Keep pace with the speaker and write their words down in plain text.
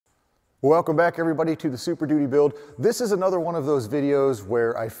Welcome back everybody to the Super Duty build. This is another one of those videos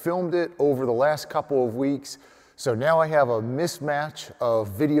where I filmed it over the last couple of weeks. So now I have a mismatch of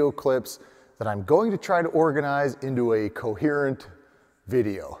video clips that I'm going to try to organize into a coherent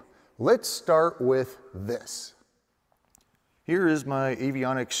video. Let's start with this. Here is my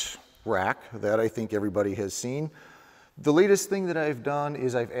avionics rack that I think everybody has seen. The latest thing that I've done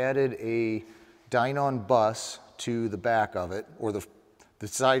is I've added a Dynon bus to the back of it, or the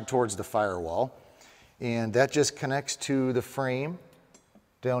side towards the firewall, and that just connects to the frame.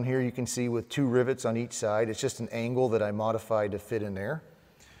 Down here you can see with two rivets on each side. It's just an angle that I modified to fit in there.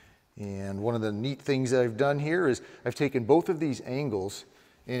 And one of the neat things that I've done here is I've taken both of these angles,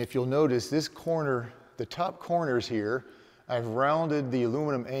 and if you'll notice this corner, the top corners here, I've rounded the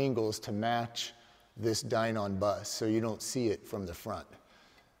aluminum angles to match this Dynon bus so you don't see it from the front.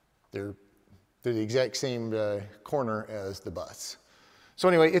 They're the exact same corner as the bus. So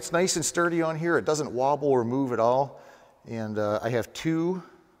anyway, it's nice and sturdy on here. It doesn't wobble or move at all. And I have two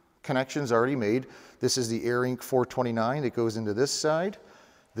connections already made. This is the AirInc 429 that goes into this side.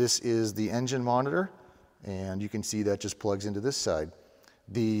 This is the engine monitor, and you can see that just plugs into this side.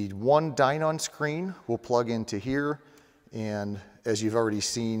 The one Dynon screen will plug into here, and as you've already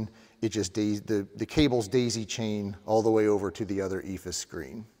seen, it just the cables daisy chain all the way over to the other EFIS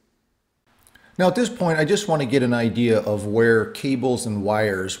screen. Now at this point, I just want to get an idea of where cables and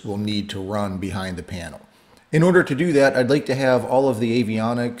wires will need to run behind the panel. In order to do that, I'd like to have all of the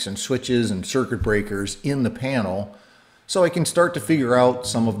avionics and switches and circuit breakers in the panel so I can start to figure out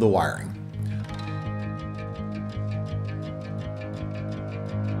some of the wiring.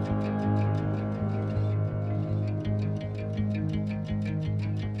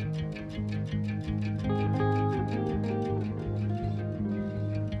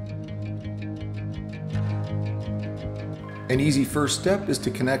 An easy first step is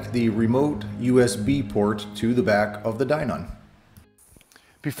to connect the remote USB port to the back of the Dynon.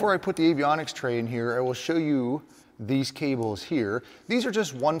 Before I put the avionics tray in here, I will show you these cables here. These are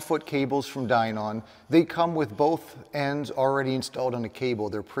just 1-foot cables from Dynon. They come with both ends already installed on the cable.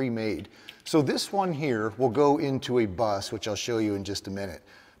 They're pre-made. So this one here will go into a bus, which I'll show you in just a minute.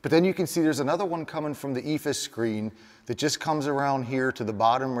 But then you can see there's another one coming from the EFIS screen that just comes around here to the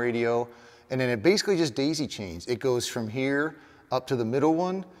bottom radio. And then it basically just daisy chains. It goes from here up to the middle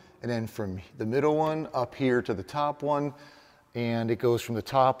one, and then from the middle one up here to the top one, and it goes from the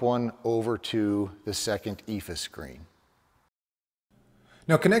top one over to the second EFIS screen.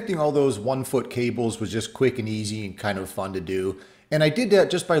 Now connecting all those 1-foot cables was just quick and easy and kind of fun to do. And I did that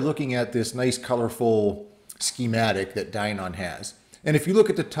just by looking at this nice colorful schematic that Dynon has. And if you look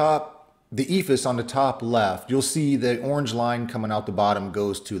at the top, the EFIS on the top left, you'll see the orange line coming out the bottom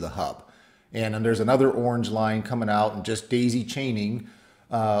goes to the hub. And then there's another orange line coming out and just daisy chaining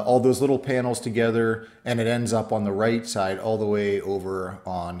all those little panels together, and it ends up on the right side all the way over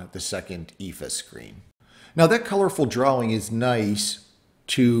on the second EFIS screen. Now that colorful drawing is nice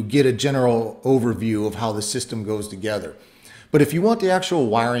to get a general overview of how the system goes together. But if you want the actual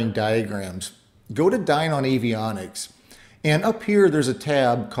wiring diagrams, go to Dynon Avionics, and up here there's a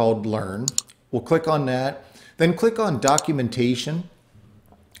tab called Learn. We'll click on that, then click on Documentation,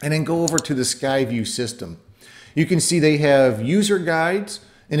 and then go over to the Skyview system. You can see they have user guides,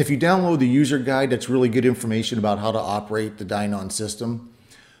 and if you download the user guide, that's really good information about how to operate the Dynon system.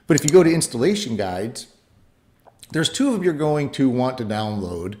 But if you go to installation guides, there's two of them you're going to want to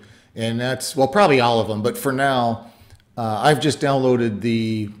download, and that's, well, probably all of them, but for now, I've just downloaded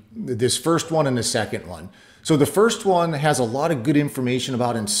this first one and the second one. So the first one has a lot of good information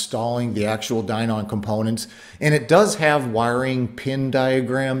about installing the actual Dynon components, and it does have wiring pin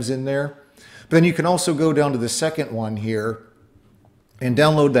diagrams in there. But then you can also go down to the second one here and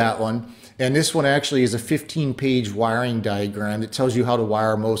download that one. And this one actually is a 15-page wiring diagram that tells you how to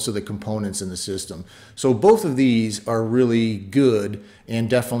wire most of the components in the system. So both of these are really good and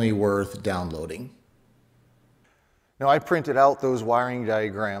definitely worth downloading. Now I printed out those wiring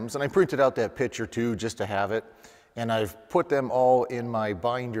diagrams, and I printed out that picture too just to have it, and I've put them all in my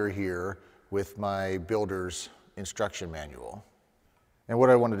binder here with my builder's instruction manual. And what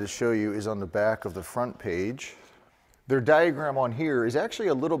I wanted to show you is on the back of the front page. Their diagram on here is actually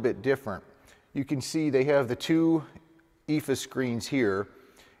a little bit different. You can see they have the two EFIS screens here,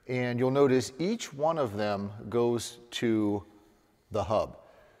 and you'll notice each one of them goes to the hub.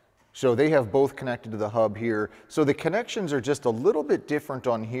 So they have both connected to the hub here. So the connections are just a little bit different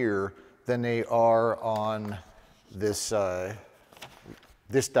on here than they are on this,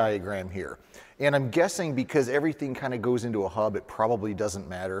 this diagram here. And I'm guessing because everything kind of goes into a hub, it probably doesn't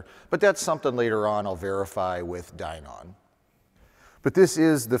matter. But that's something later on I'll verify with Dynon. But this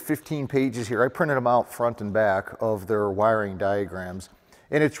is the 15 pages here. I printed them out front and back of their wiring diagrams.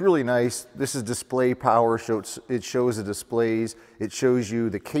 And it's really nice. This is display power. It shows the displays. It shows you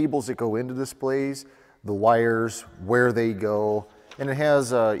the cables that go into displays, the wires, where they go. And it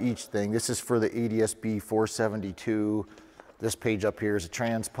has each thing. This is for the ADS-B 472. This page up here is a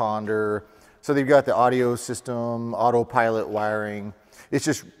transponder. So they've got the audio system, autopilot wiring. It's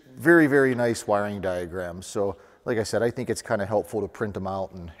just very, very nice wiring diagrams. So like I said, I think it's kind of helpful to print them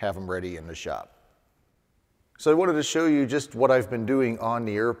out and have them ready in the shop. So I wanted to show you just what I've been doing on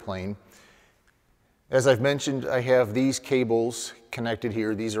the airplane. As I've mentioned, I have these cables connected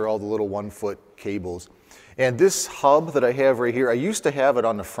here. These are all the little 1-foot cables. And this hub that I have right here, I used to have it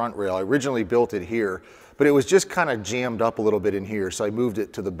on the front rail. I originally built it here, but it was just kind of jammed up a little bit in here. So I moved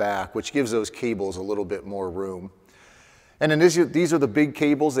it to the back, which gives those cables a little bit more room. And then these are the big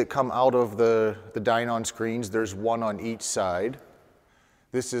cables that come out of the Dynon screens. There's one on each side.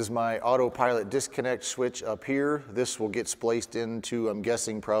 This is my autopilot disconnect switch up here. This will get spliced into, I'm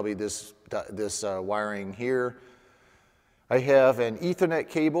guessing, probably this wiring here. I have an Ethernet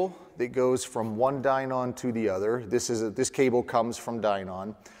cable that goes from one Dynon to the other. This cable comes from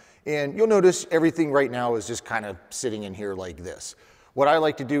Dynon. And you'll notice everything right now is just kind of sitting in here like this. What I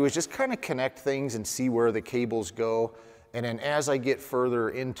like to do is just kind of connect things and see where the cables go. And then as I get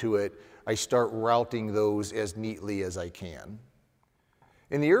further into it, I start routing those as neatly as I can.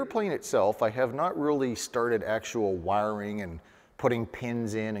 In the airplane itself, I have not really started actual wiring and putting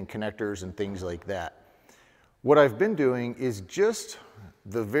pins in and connectors and things like that. What I've been doing is just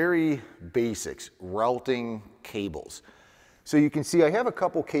the very basics, routing cables. So you can see I have a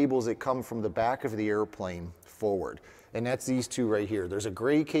couple cables that come from the back of the airplane forward, and that's these two right here. There's a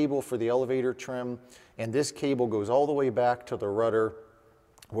gray cable for the elevator trim, and this cable goes all the way back to the rudder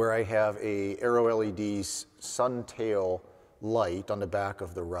where I have a Aero LED sun tail light on the back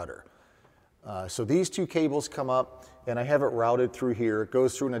of the rudder. So these two cables come up, and I have it routed through here. It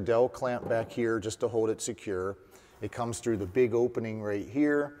goes through an Adele clamp back here just to hold it secure. It comes through the big opening right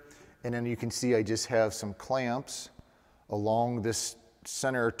here, and then you can see I just have some clamps along this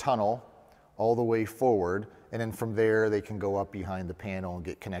center tunnel all the way forward, and then from there they can go up behind the panel and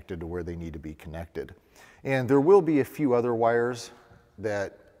get connected to where they need to be connected. And there will be a few other wires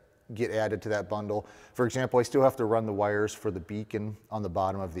that get added to that bundle. For example, I still have to run the wires for the beacon on the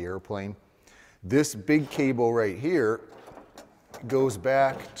bottom of the airplane. This big cable right here goes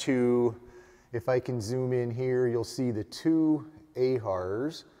back to, if I can zoom in here, you'll see the two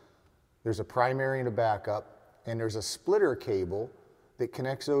AHRs. There's a primary and a backup, and there's a splitter cable that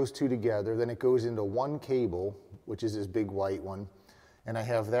connects those two together. Then it goes into one cable, which is this big white one, and I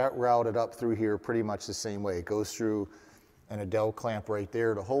have that routed up through here pretty much the same way. It goes through an Adele clamp right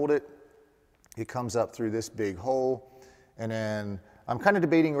there to hold it. It comes up through this big hole, and then I'm kind of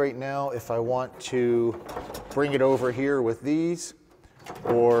debating right now if I want to bring it over here with these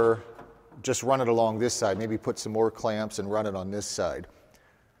or just run it along this side, maybe put some more clamps and run it on this side.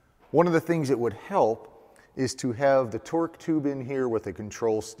 One of the things that would help is to have the torque tube in here with a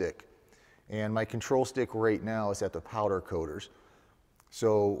control stick. And my control stick right now is at the powder coaters.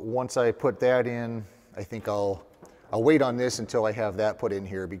 So once I put that in, I think I'll wait on this until I have that put in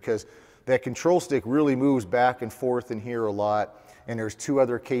here, because that control stick really moves back and forth in here a lot, and there's two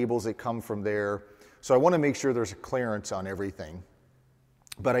other cables that come from there. So I want to make sure there's a clearance on everything.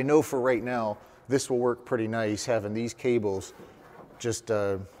 But I know for right now, this will work pretty nice, having these cables just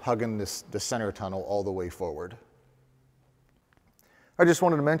hugging the center tunnel all the way forward. I just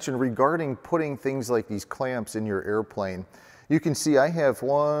wanted to mention regarding putting things like these clamps in your airplane, you can see I have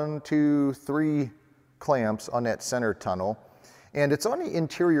 1, 2, 3 clamps on that center tunnel, and it's on the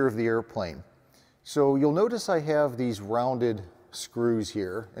interior of the airplane. So you'll notice I have these rounded screws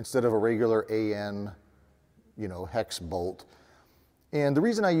here instead of a regular AN, hex bolt. And the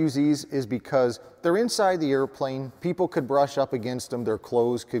reason I use these is because they're inside the airplane. People could brush up against them, their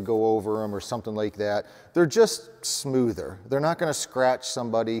clothes could go over them or something like that. They're just smoother. They're not going to scratch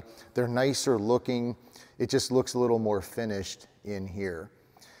somebody. They're nicer looking. It just looks a little more finished in here.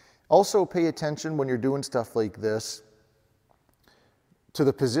 Also pay attention when you're doing stuff like this to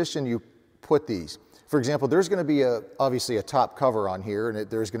the position you put these. For example, there's going to be obviously a top cover on here, and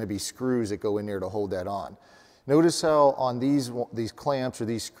there's going to be screws that go in there to hold that on. Notice how on these clamps or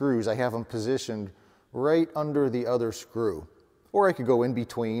these screws, I have them positioned right under the other screw. Or I could go in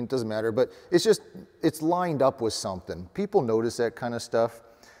between, doesn't matter, but it's lined up with something. People notice that kind of stuff.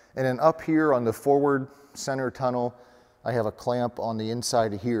 And then up here on the forward center tunnel, I have a clamp on the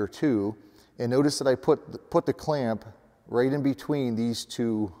inside of here too. And notice that I put the clamp right in between these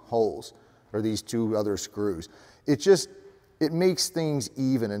two holes, or these two other screws. It just it makes things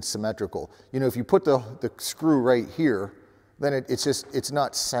even and symmetrical. You know, if you put the screw right here, then it's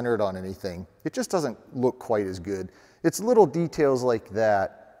not centered on anything. It just doesn't look quite as good. It's little details like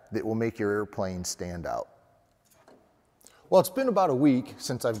that that will make your airplane stand out. Well, it's been about a week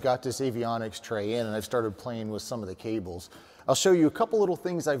since I've got this avionics tray in and I've started playing with some of the cables. I'll show you a couple little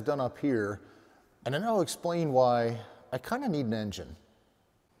things I've done up here, and then I'll explain why I kind of need an engine.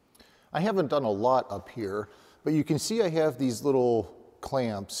 I haven't done a lot up here, but you can see I have these little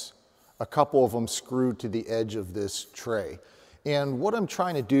clamps, a couple of them screwed to the edge of this tray. And what I'm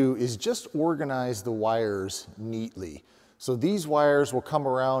trying to do is just organize the wires neatly. So these wires will come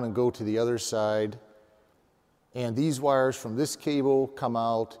around and go to the other side, and these wires from this cable come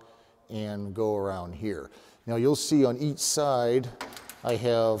out and go around here. Now you'll see on each side I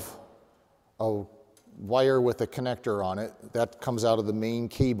have a wire with a connector on it. That comes out of the main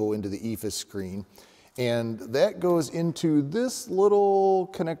cable into the EFIS screen. And that goes into this little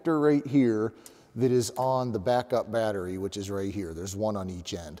connector right here that is on the backup battery, which is right here. There's one on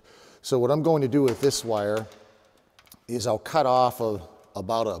each end. So what I'm going to do with this wire is I'll cut off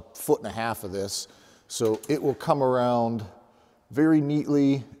about 1.5 feet of this, so it will come around very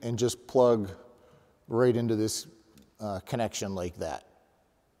neatly and just plug right into this connection like that.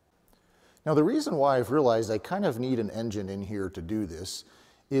 Now the reason why I've realized I kind of need an engine in here to do this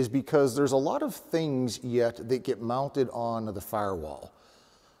is because there's a lot of things yet that get mounted on the firewall.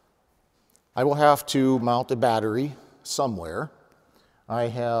 I will have to mount a battery somewhere. I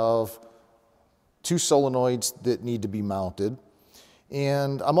have 2 solenoids that need to be mounted.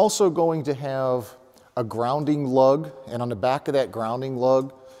 And I'm also going to have a grounding lug, and on the back of that grounding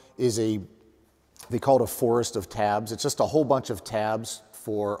lug is they call it a forest of tabs. It's just a whole bunch of tabs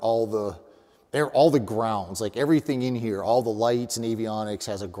for all the grounds, like everything in here, all the lights and avionics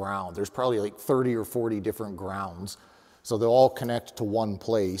has a ground. There's probably like 30 or 40 different grounds. So they'll all connect to one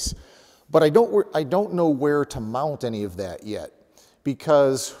place. But I don't know where to mount any of that yet,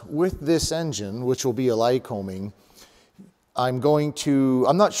 because with this engine, which will be a Lycoming, I'm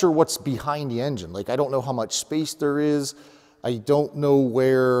not sure what's behind the engine. Like, I don't know how much space there is. I don't know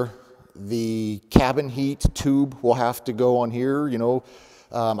where the cabin heat tube will have to go on here, you know.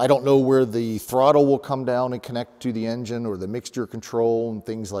 I don't know where the throttle will come down and connect to the engine, or the mixture control and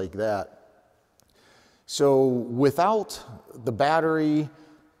things like that. So without the battery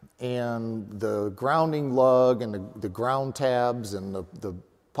and the grounding lug and the ground tabs and the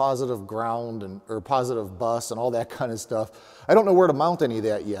positive ground or positive bus and all that kind of stuff, I don't know where to mount any of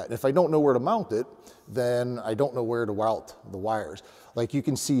that yet. And if I don't know where to mount it, then I don't know where to route the wires. Like you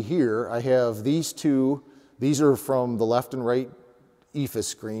can see here, I have these two. These are from the left and right EFIS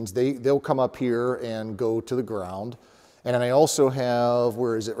screens. They'll come up here and go to the ground. And then I also have,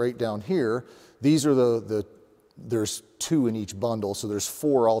 where is it, right down here, these are there's 2 in each bundle, so there's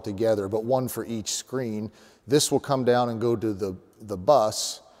 4 altogether, but 1 for each screen. This will come down and go to the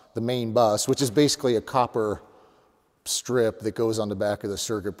bus, the main bus, which is basically a copper strip that goes on the back of the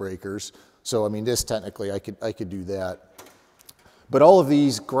circuit breakers. So I mean, this technically I could do that. But all of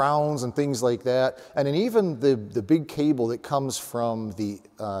these grounds and things like that, and then even the big cable that comes from the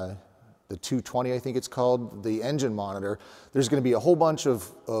 220, I think it's called, the engine monitor, there's going to be a whole bunch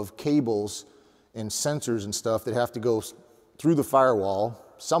of cables and sensors and stuff that have to go through the firewall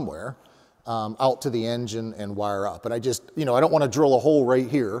somewhere out to the engine and wire up. And I just, you know, I don't want to drill a hole right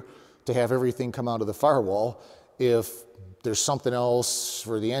here to have everything come out of the firewall if there's something else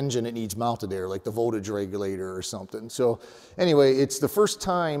for the engine that needs mounted there, like the voltage regulator or something. So anyway, it's the first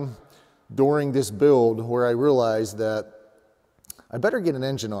time during this build where I realized that I better get an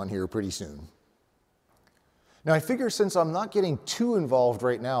engine on here pretty soon. Now I figure since I'm not getting too involved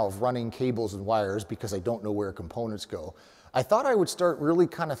right now of running cables and wires because I don't know where components go, I thought I would start really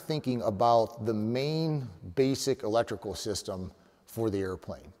kind of thinking about the main basic electrical system for the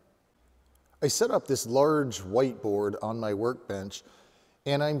airplane. I set up this large whiteboard on my workbench,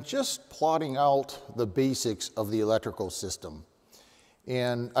 and I'm just plotting out the basics of the electrical system.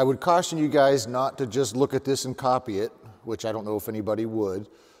 And I would caution you guys not to just look at this and copy it, which I don't know if anybody would,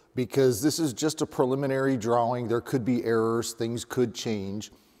 because this is just a preliminary drawing. There could be errors, things could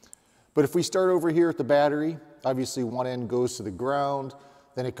change. But if we start over here at the battery, obviously one end goes to the ground,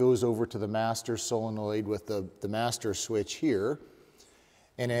 then it goes over to the master solenoid with the master switch here.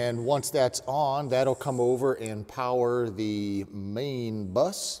 And then once that's on, that'll come over and power the main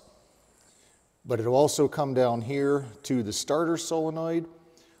bus. But it'll also come down here to the starter solenoid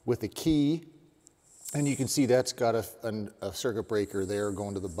with a key. And you can see that's got a circuit breaker there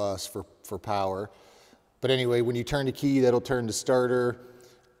going to the bus for power. But anyway, when you turn the key, that'll turn to starter.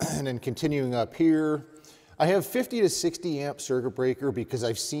 And then continuing up here, I have 50 to 60 amp circuit breaker because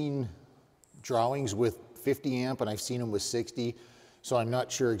I've seen drawings with 50 amp and I've seen them with 60, so I'm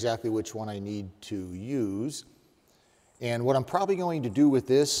not sure exactly which one I need to use. And what I'm probably going to do with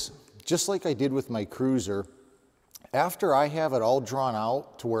this, just like I did with my cruiser, after I have it all drawn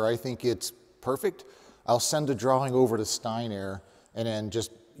out to where I think it's perfect, I'll send a drawing over to Steinair and then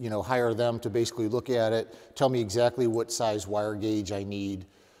just, you know, hire them to basically look at it, tell me exactly what size wire gauge I need,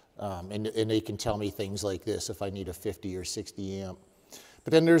 and they can tell me things like this if I need a 50 or 60 amp.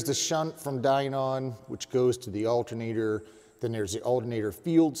 But then there's the shunt from Dynon, which goes to the alternator. Then there's the alternator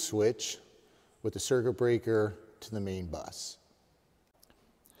field switch with the circuit breaker to the main bus.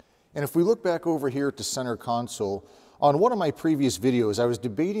 And if we look back over here at the center console, on one of my previous videos, I was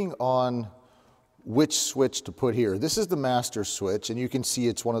debating on which switch to put here. This is the master switch, and you can see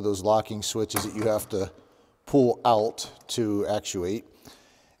it's one of those locking switches that you have to pull out to actuate.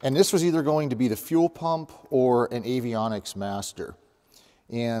 And this was either going to be the fuel pump or an avionics master.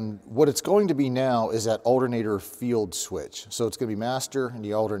 And what it's going to be now is that alternator field switch. So it's going to be master and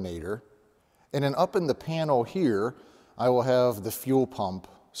the alternator. And then up in the panel here, I will have the fuel pump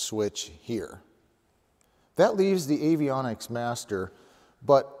switch here. That leaves the avionics master,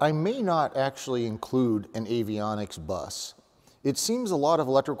 but I may not actually include an avionics bus. It seems a lot of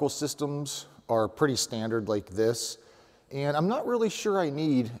electrical systems are pretty standard like this, and I'm not really sure I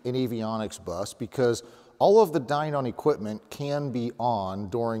need an avionics bus because all of the Dynon equipment can be on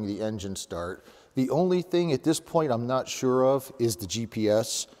during the engine start. The only thing at this point I'm not sure of is the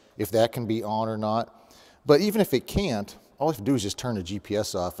GPS, if that can be on or not. But even if it can't, all I have to do is just turn the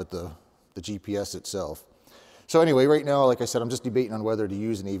GPS off at the GPS itself. So anyway, right now, like I said, I'm just debating on whether to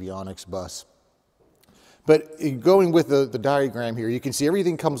use an avionics bus. But going with the diagram here, you can see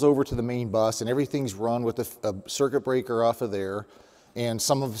everything comes over to the main bus and everything's run with a circuit breaker off of there. And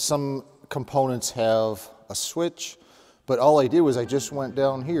some components have a switch, but all I did was I just went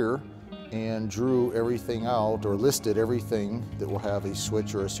down here and drew everything out or listed everything that will have a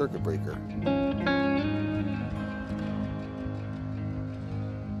switch or a circuit breaker.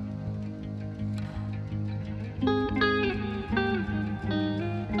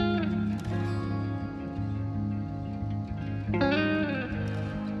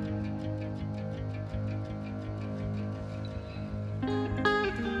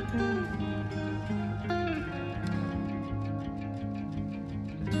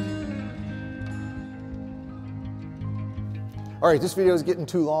 All right, this video is getting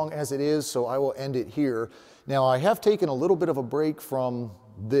too long as it is, so I will end it here. Now, I have taken a little bit of a break from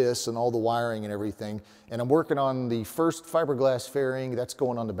this and all the wiring and everything, and I'm working on the first fiberglass fairing that's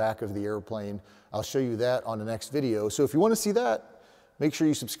going on the back of the airplane. I'll show you that on the next video. So if you want to see that, make sure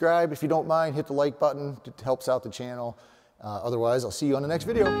you subscribe. If you don't mind, hit the like button. It helps out the channel. Otherwise, I'll see you on the next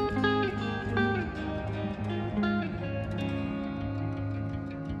video.